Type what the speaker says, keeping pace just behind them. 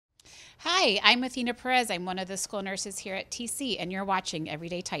Hi, I'm Athena Perez. I'm one of the school nurses here at TC, and you're watching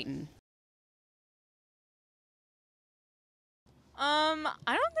Everyday Titan. I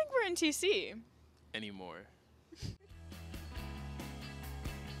don't think we're in TC. Anymore.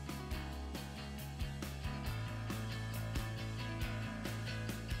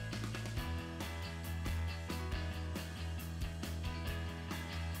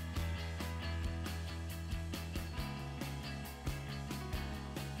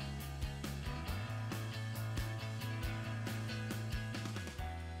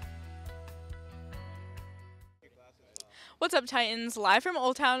 What's up, Titans? Live from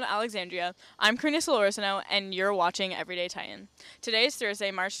Old Town Alexandria, I'm Karina Solorsino, and you're watching Everyday Titan. Today is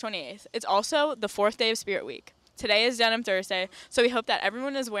Thursday, March 28th. It's also the fourth day of Spirit Week. Today is Denim Thursday, so we hope that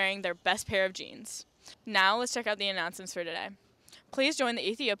everyone is wearing their best pair of jeans. Now, let's check out the announcements for today. Please join the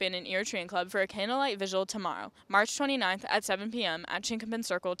Ethiopian and Eritrean Club for a candlelight vigil tomorrow, March 29th at 7 p.m. at Chinkapin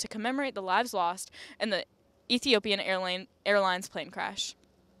Circle to commemorate the lives lost in the Ethiopian Airlines plane crash.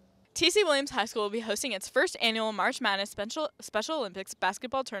 TC Williams High School will be hosting its first annual March Madness Special Olympics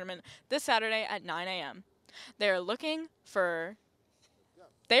basketball tournament this Saturday at 9 a.m. They are looking for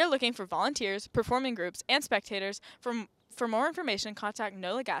volunteers, performing groups, and spectators. For more information, contact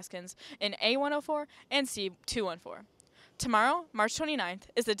Nola Gaskins in A104 and C214. Tomorrow, March 29th,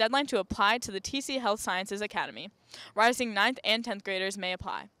 is the deadline to apply to the TC Health Sciences Academy. Rising 9th and 10th graders may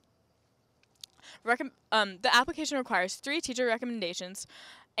apply. The application requires 3 teacher recommendations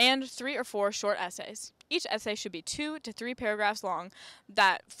and 3 or 4 short essays. Each essay should be 2 to 3 paragraphs long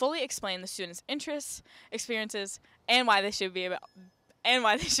that fully explain the student's interests, experiences, and why they should be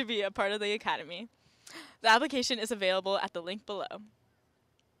a part of the academy. The application is available at the link below.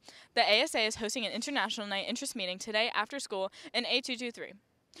 The ASA is hosting an International Night Interest meeting today after school in A223.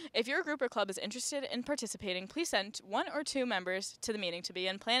 If your group or club is interested in participating, please send 1 or 2 members to the meeting to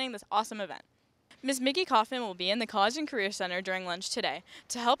begin planning this awesome event. Ms. Mickey Kaufman will be in the College and Career Center during lunch today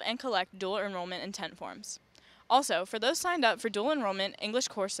to help and collect dual enrollment intent forms. Also, for those signed up for dual enrollment English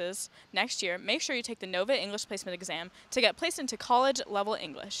courses next year, make sure you take the NOVA English Placement Exam to get placed into college-level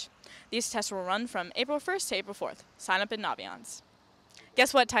English. These tests will run from April 1st to April 4th. Sign up in Naviance.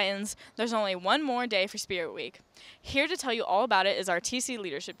 Guess what, Titans? There's only one more day for Spirit Week. Here to tell you all about it is our TC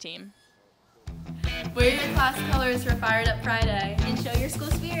leadership team. Wear your class colors for Fired Up Friday and show your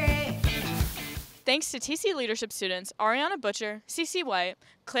school spirit. Thanks to TC leadership students Ariana Butcher, Cece White,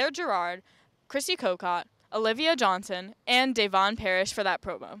 Claire Gerard, Christy Cocott, Olivia Johnson, and Devon Parrish for that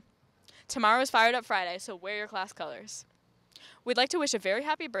promo. Tomorrow is Fired Up Friday, so wear your class colors. We'd like to wish a very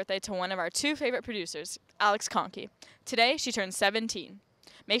happy birthday to one of our 2 favorite producers, Alex Conkey. Today, she turns 17.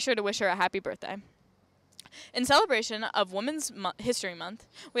 Make sure to wish her a happy birthday. In celebration of Women's History Month,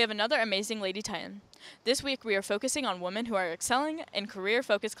 we have another amazing Lady Titan. This week, we are focusing on women who are excelling in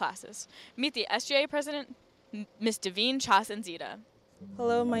career-focused classes. Meet the SGA president, Ms. Devine Chas-Nzita.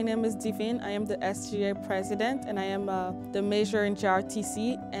 Hello, my name is Devine. I am the SGA president, and I am the major in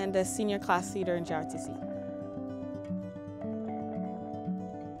JRTC and the senior class leader in JRTC.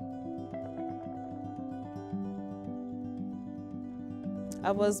 I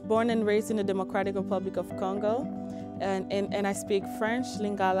was born and raised in the Democratic Republic of Congo, and I speak French,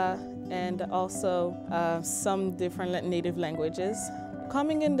 Lingala, and also some different native languages.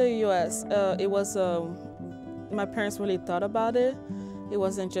 Coming in the U.S., it was, my parents really thought about it. It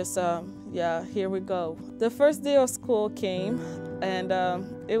wasn't just, yeah, here we go. The first day of school came, and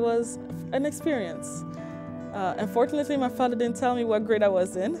it was an experience. Unfortunately, my father didn't tell me what grade I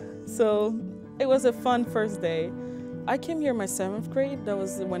was in, so it was a fun first day. I came here my 7th grade. That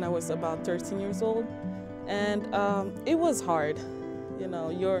was when I was about 13 years old, and it was hard. You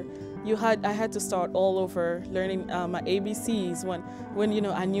know, I had to start all over learning my ABCs when you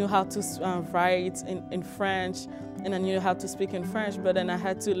know I knew how to write in French and I knew how to speak in French, but then I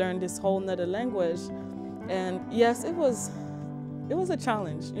had to learn this whole nother language, and yes, it was a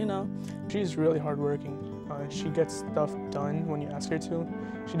challenge. You know, she's really hardworking. She gets stuff done when you ask her to.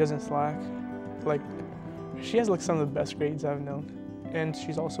 She doesn't slack. She has some of the best grades I've known. And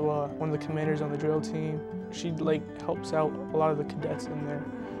she's also one of the commanders on the drill team. She helps out a lot of the cadets in there.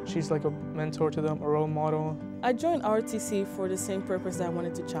 She's like a mentor to them, a role model. I joined ROTC for the same purpose that I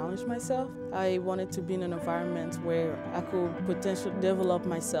wanted to challenge myself. I wanted to be in an environment where I could potentially develop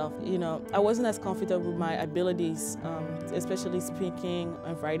myself. You know, I wasn't as confident with my abilities, especially speaking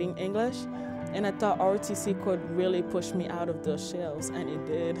and writing English. And I thought ROTC could really push me out of those shells, and it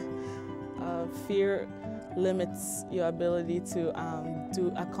did. Fear limits your ability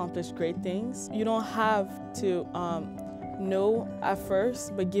to accomplish great things. You don't have to know at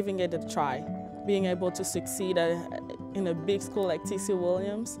first, but giving it a try. Being able to succeed in a big school like TC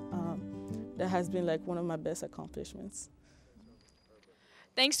Williams, that has been like one of my best accomplishments.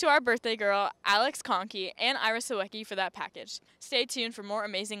 Thanks to our birthday girl, Alex Conkey, and Ira Sawecki for that package. Stay tuned for more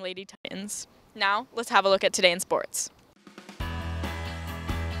amazing Lady Titans. Now, let's have a look at today in sports.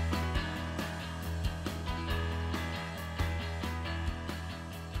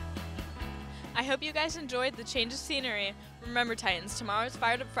 I hope you guys enjoyed the change of scenery. Remember, Titans, tomorrow's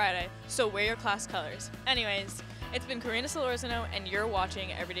Fired Up Friday, so wear your class colors. Anyways, it's been Karina Solorzano, and you're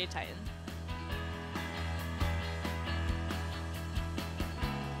watching Everyday Titan.